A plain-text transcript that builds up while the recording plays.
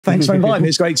Thanks for inviting me.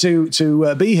 It's great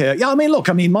to be here. Yeah, my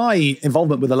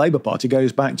involvement with the Labour Party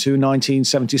goes back to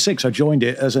 1976. I joined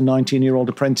it as a 19-year-old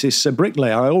apprentice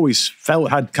bricklayer. I always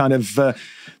had kind of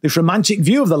this romantic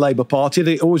view of the Labour Party,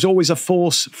 that it was always a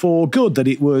force for good, that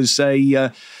it was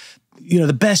the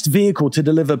best vehicle to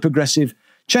deliver progressive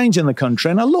change in the country.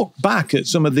 And I look back at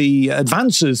some of the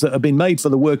advances that have been made for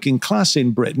the working class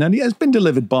in Britain, and it has been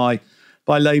delivered by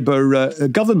Labour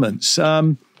governments.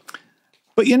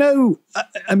 But,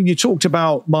 you talked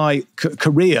about my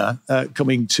career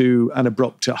coming to an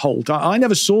abrupt halt. I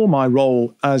never saw my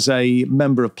role as a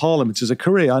member of Parliament as a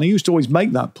career. And I used to always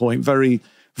make that point very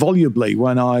volubly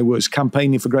when I was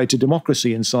campaigning for greater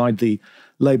democracy inside the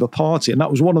Labour Party. And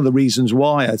that was one of the reasons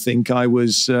why I think I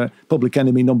was public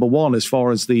enemy number one as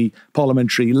far as the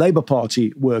parliamentary Labour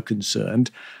Party were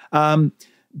concerned.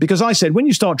 Because I said, when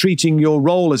you start treating your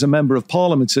role as a member of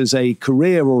Parliament as a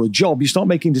career or a job, you start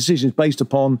making decisions based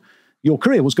upon your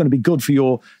career, what's going to be good for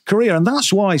your career. And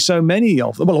that's why so many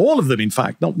of them, well, all of them, in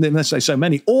fact, not necessarily so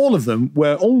many, all of them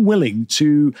were unwilling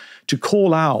to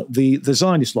call out the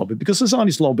Zionist lobby, because the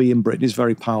Zionist lobby in Britain is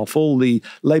very powerful. The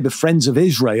Labour Friends of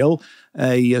Israel,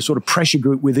 a sort of pressure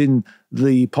group within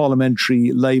the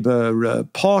parliamentary Labour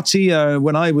Party.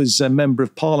 When I was a member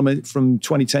of Parliament from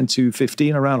 2010 to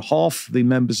 15, around half the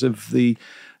members of the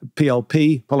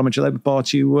PLP, Parliamentary Labour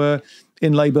Party, were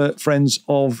in Labour Friends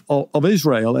of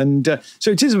Israel. And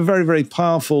so it is a very, very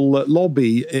powerful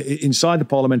lobby inside the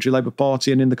Parliamentary Labour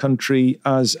Party and in the country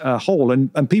as a whole.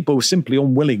 And people were simply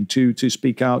unwilling to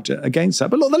speak out against that.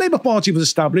 But look, the Labour Party was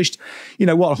established,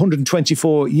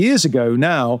 124 years ago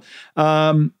now,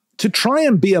 to try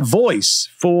and be a voice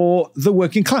for the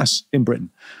working class in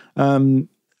Britain.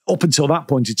 Up until that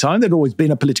point in time, there'd always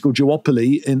been a political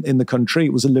duopoly in the country.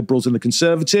 It was the Liberals and the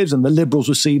Conservatives, and the Liberals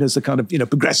were seen as the kind of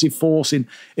progressive force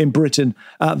in Britain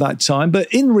at that time.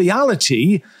 But in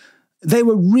reality, they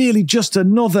were really just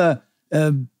another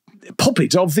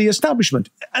puppet of the establishment.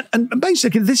 And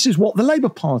basically, this is what the Labour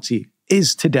Party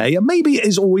is today, and maybe it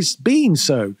has always been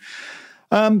so.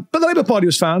 But the Labour Party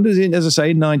was founded, as I say,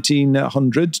 in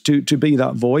 1900 to be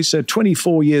that voice.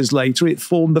 24 years later, it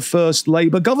formed the first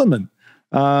Labour government.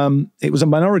 It was a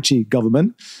minority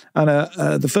government, and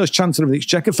the first Chancellor of the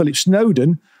Exchequer, Philip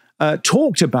Snowden,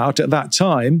 talked about at that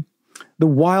time the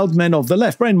wild men of the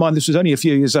left. Bear in mind, this was only a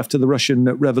few years after the Russian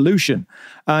Revolution,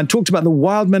 and talked about the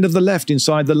wild men of the left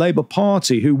inside the Labour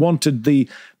Party who wanted the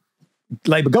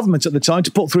Labour government at the time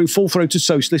to put through full-throated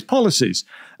socialist policies.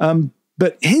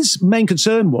 But his main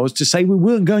concern was to say we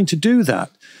weren't going to do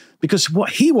that, because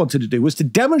what he wanted to do was to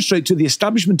demonstrate to the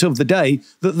establishment of the day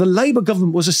that the Labour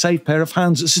government was a safe pair of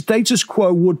hands, that status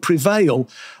quo would prevail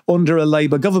under a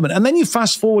Labour government. And then you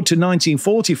fast forward to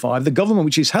 1945, the government,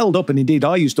 which is held up, and indeed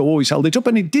I used to always hold it up,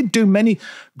 and it did do many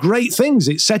great things.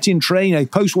 It set in train a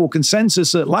post-war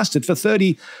consensus that lasted for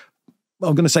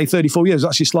 34 years,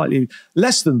 actually slightly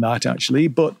less than that, actually.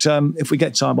 But if we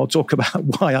get time, I'll talk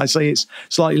about why I say it's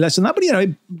slightly less than that. But,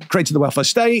 it created the welfare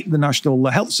state, the National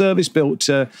Health Service, built,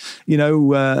 a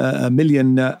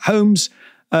million homes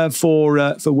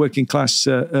for working class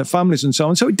families and so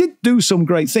on. So it did do some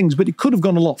great things, but it could have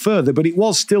gone a lot further. But it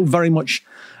was still very much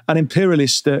an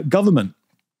imperialist government.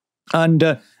 And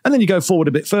then you go forward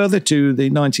a bit further to the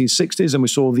 1960s, and we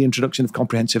saw the introduction of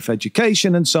comprehensive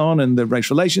education and so on, and the Race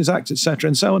Relations Act, etc.,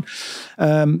 and so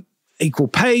on. Equal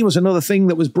pay was another thing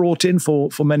that was brought in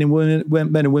for men and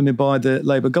women by the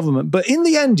Labour government. But in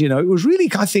the end, it was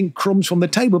really, I think, crumbs from the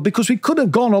table, because we could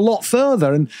have gone a lot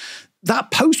further. And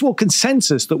that post-war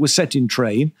consensus that was set in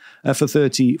train for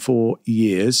 34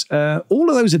 years, all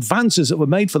of those advances that were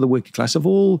made for the working class have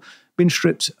all been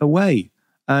stripped away.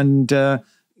 And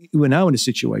we're now in a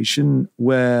situation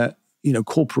where,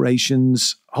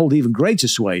 corporations hold even greater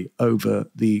sway over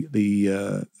the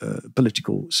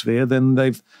political sphere than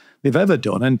they've ever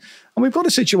done. And we've got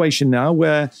a situation now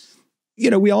where,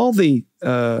 we are the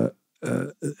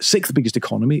sixth biggest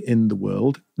economy in the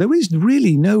world. There is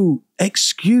really no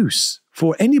excuse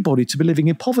for anybody to be living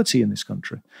in poverty in this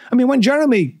country. I mean, when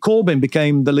Jeremy Corbyn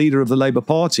became the leader of the Labour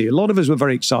Party, a lot of us were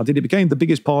very excited. It became the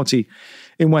biggest party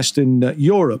in Western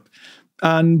Europe.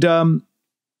 And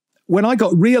when I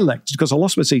got re-elected, because I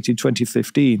lost my seat in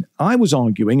 2015, I was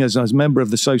arguing, as a member of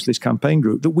the Socialist Campaign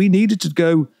Group, that we needed to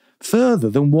go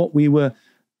further than what we were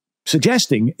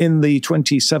suggesting in the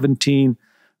 2017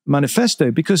 manifesto,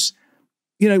 because,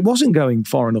 it wasn't going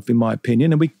far enough, in my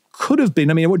opinion, and we could have been.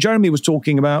 I mean, what Jeremy was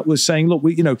talking about was saying, look,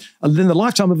 in the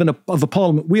lifetime of a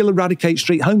parliament, we'll eradicate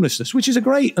street homelessness, which is a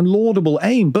great and laudable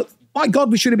aim, but my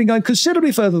God, we should have been going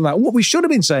considerably further than that. What we should have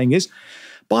been saying is,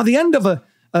 by the end of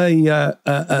a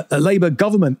Labour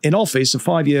government in office, a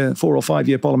 4 or 5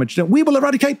 year parliamentary term, we will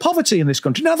eradicate poverty in this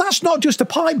country. Now, that's not just a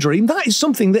pipe dream. That is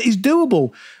something that is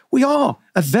doable. We are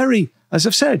a very, as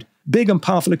I've said, big and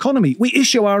powerful economy. We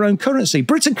issue our own currency.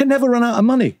 Britain can never run out of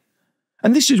money.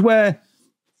 And this is where,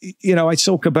 you know, I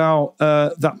talk about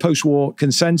that post-war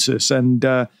consensus and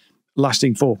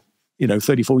lasting for,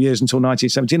 34 years until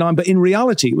 1979. But in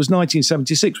reality, it was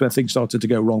 1976 when things started to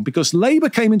go wrong, because Labour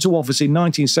came into office in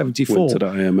 1974. Went to the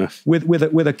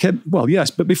IMF. Well, yes,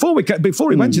 but before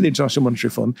we went to the International Monetary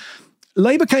Fund,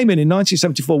 Labour came in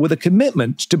 1974 with a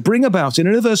commitment to bring about an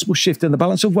irreversible shift in the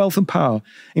balance of wealth and power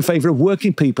in favour of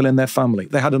working people and their family.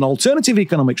 They had an alternative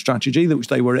economic strategy which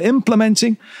they were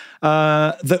implementing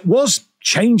that was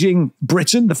changing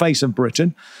Britain, the face of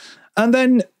Britain. And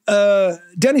then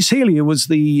Dennis Healey, who was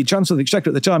the Chancellor of the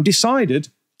Exchequer at the time, decided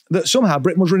that somehow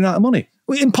Britain was running out of money.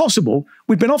 Well, impossible.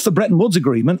 We'd been off the Bretton Woods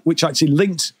Agreement, which actually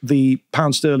linked the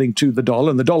pound sterling to the dollar,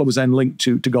 and the dollar was then linked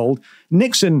to gold.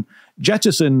 Nixon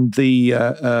jettisoned the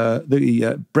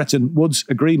Bretton Woods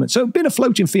Agreement. So it'd been a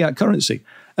floating fiat currency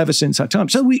ever since that time.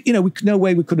 So no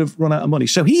way we could have run out of money.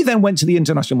 So he then went to the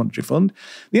International Monetary Fund.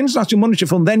 The International Monetary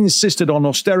Fund then insisted on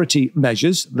austerity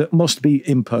measures that must be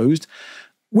imposed,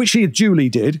 which he duly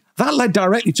did. That led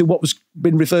directly to what was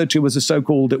been referred to as the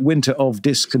so-called winter of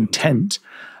discontent.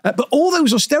 But all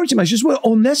those austerity measures were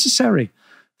unnecessary.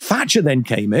 Thatcher then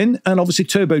came in and obviously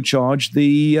turbocharged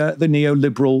the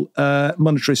neoliberal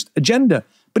monetarist agenda.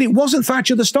 But it wasn't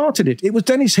Thatcher that started it. It was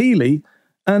Dennis Healey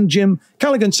and Jim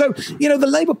Callaghan. So, the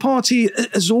Labour Party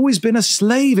has always been a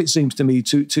slave, it seems to me,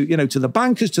 to the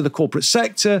bankers, to the corporate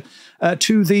sector,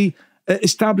 to the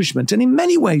establishment. And in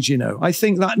many ways, I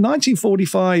think that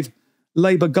 1945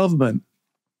 Labour government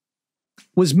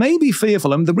was maybe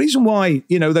fearful. And the reason why,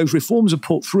 those reforms are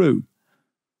put through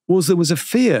was there was a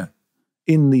fear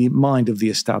in the mind of the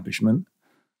establishment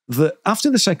that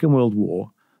after the Second World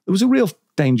War, there was a real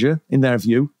danger, in their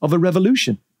view, of a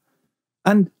revolution.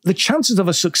 And the chances of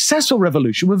a successful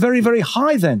revolution were very, very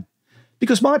high then.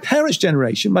 Because my parents'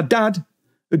 generation, my dad,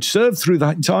 who'd served through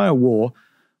that entire war,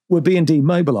 were being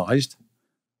demobilized,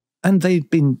 and they'd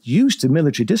been used to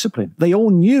military discipline. They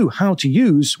all knew how to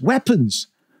use weapons.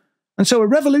 And so a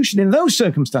revolution in those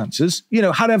circumstances,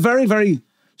 had a very, very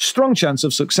strong chance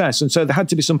of success. And so there had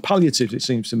to be some palliatives, it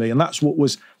seems to me, and that's what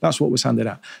was handed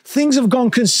out. Things have gone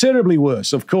considerably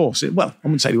worse, of course. I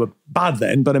wouldn't say they were bad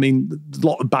then, but I mean, a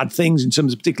lot of bad things in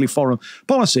terms of particularly foreign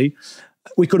policy.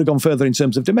 We could have gone further in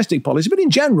terms of domestic policy, but in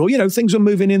general, things were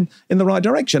moving in the right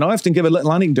direction. I often give a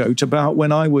little anecdote about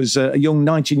when I was a young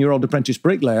 19-year-old apprentice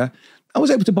bricklayer. I was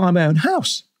able to buy my own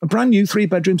house, a brand new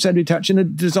 3-bedroom semi-detached in a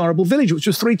desirable village, which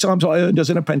was 3 times what I earned as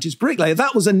an apprentice bricklayer.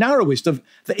 That was the narrowest of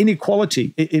the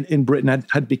inequality in Britain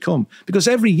had become, because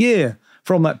every year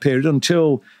from that period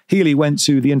until Healey went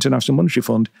to the International Monetary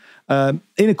Fund,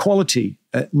 inequality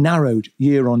narrowed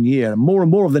year on year. And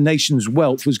more of the nation's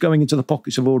wealth was going into the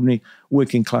pockets of ordinary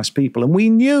working class people. And we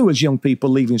knew as young people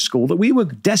leaving school that we were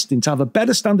destined to have a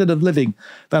better standard of living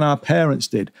than our parents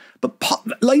did. But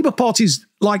Labour parties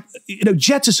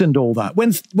jettisoned all that.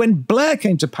 When Blair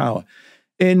came to power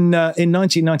in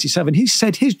 1997, he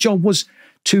said his job was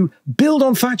to build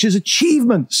on Thatcher's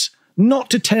achievements, not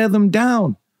to tear them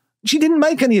down. She didn't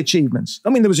make any achievements.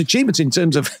 I mean, there was achievements in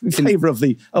terms of in favour of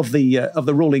the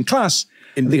ruling class,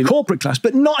 the corporate class,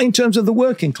 but not in terms of the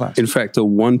working class. In fact, at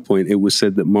one point, it was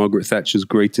said that Margaret Thatcher's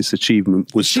greatest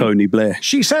achievement was Tony Blair.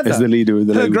 She said that. As the leader of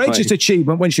the Labour Party. Her greatest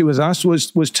achievement, when she was asked,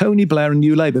 was Tony Blair and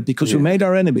New Labour, because we made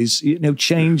our enemies,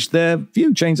 change their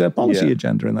view, change their policy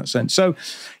agenda in that sense. So,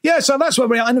 so that's where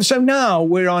we are. And so now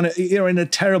we're in a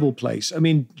terrible place. I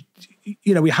mean,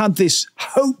 we had this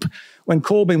hope when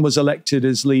Corbyn was elected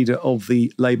as leader of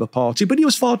the Labour Party, but he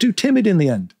was far too timid in the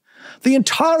end. The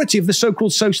entirety of the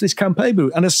so-called socialist campaign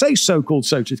group, and I say so-called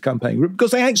socialist campaign group because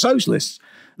they hate socialists.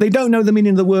 They don't know the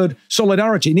meaning of the word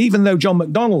solidarity. And even though John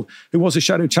McDonnell, who was a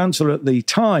shadow chancellor at the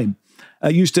time,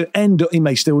 used to he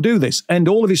may still do this, end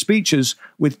all of his speeches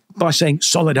by saying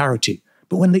solidarity.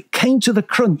 But when it came to the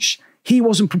crunch, he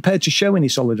wasn't prepared to show any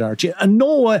solidarity, and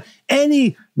nor were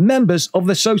any members of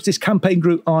the socialist campaign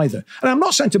group either. And I'm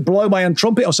not saying to blow my own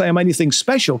trumpet or say I'm anything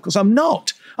special, because I'm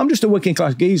not. I'm just a working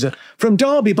class geezer from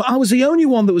Derby, but I was the only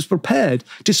one that was prepared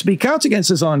to speak out against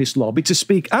the Zionist lobby, to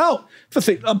speak out for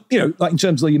things, like in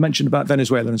terms of you mentioned about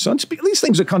Venezuela and so on. These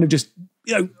things are kind of just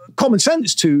common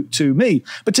sense to me.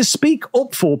 But to speak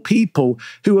up for people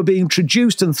who are being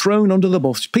traduced and thrown under the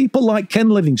bus, people like Ken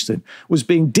Livingstone was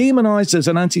being demonised as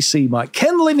an anti-Semite.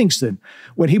 Ken Livingstone,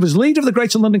 when he was leader of the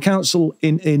Greater London Council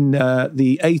in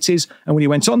the 80s, and when he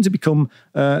went on to become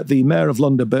the Mayor of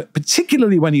London, but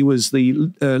particularly when he was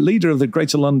the leader of the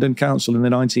Greater London Council in the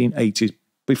 1980s,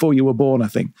 before you were born, I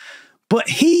think. But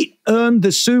he earned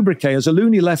the sobriquet as a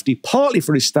loony lefty partly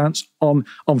for his stance on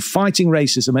fighting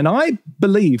racism. And I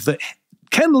believe that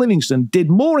Ken Livingstone did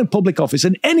more in public office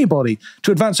than anybody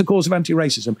to advance the cause of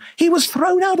anti-racism. He was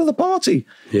thrown out of the party,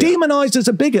 demonised as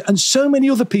a bigot, and so many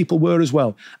other people were as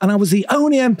well. And I was the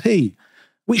only MP,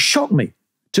 which shocked me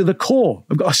to the core.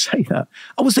 I've got to say that.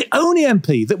 I was the only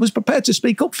MP that was prepared to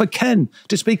speak up for Ken,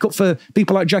 to speak up for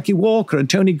people like Jackie Walker and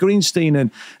Tony Greenstein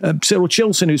and Cyril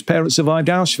Chilson, whose parents survived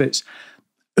Auschwitz,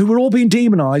 who were all being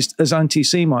demonised as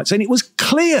anti-Semites. And it was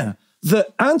clear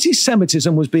that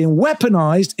anti-Semitism was being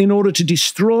weaponised in order to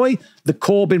destroy the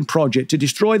Corbyn project, to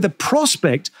destroy the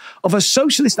prospect of a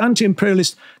socialist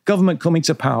anti-imperialist government coming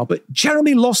to power. But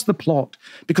Jeremy lost the plot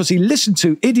because he listened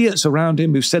to idiots around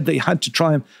him who said that he had to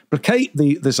try and placate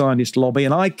the Zionist lobby.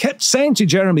 And I kept saying to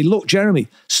Jeremy, look, Jeremy,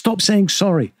 stop saying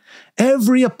sorry.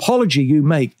 Every apology you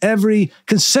make, every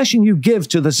concession you give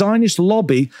to the Zionist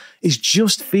lobby is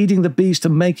just feeding the beast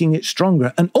and making it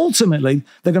stronger. And ultimately,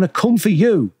 they're going to come for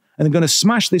you. And they're going to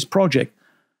smash this project.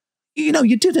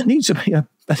 You didn't need to be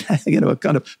a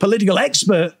kind of political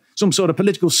expert, some sort of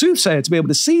political soothsayer to be able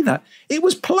to see that. It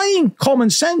was plain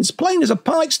common sense, plain as a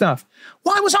pikestaff.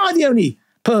 Why was I the only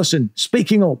person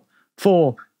speaking up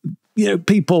for,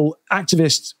 people,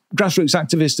 activists, grassroots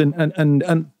activists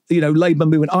and Labour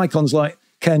movement icons like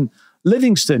Ken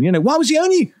Livingstone? Why was the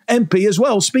only MP as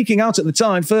well speaking out at the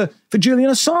time for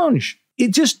Julian Assange?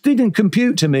 It just didn't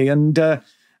compute to me.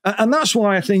 And that's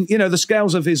why I think, the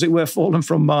scales have, as it were, fallen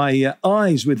from my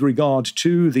eyes with regard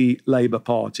to the Labour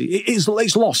Party. It's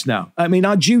lost now. I mean,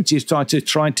 our duty is try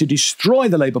to destroy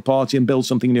the Labour Party and build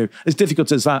something new, as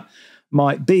difficult as that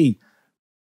might be.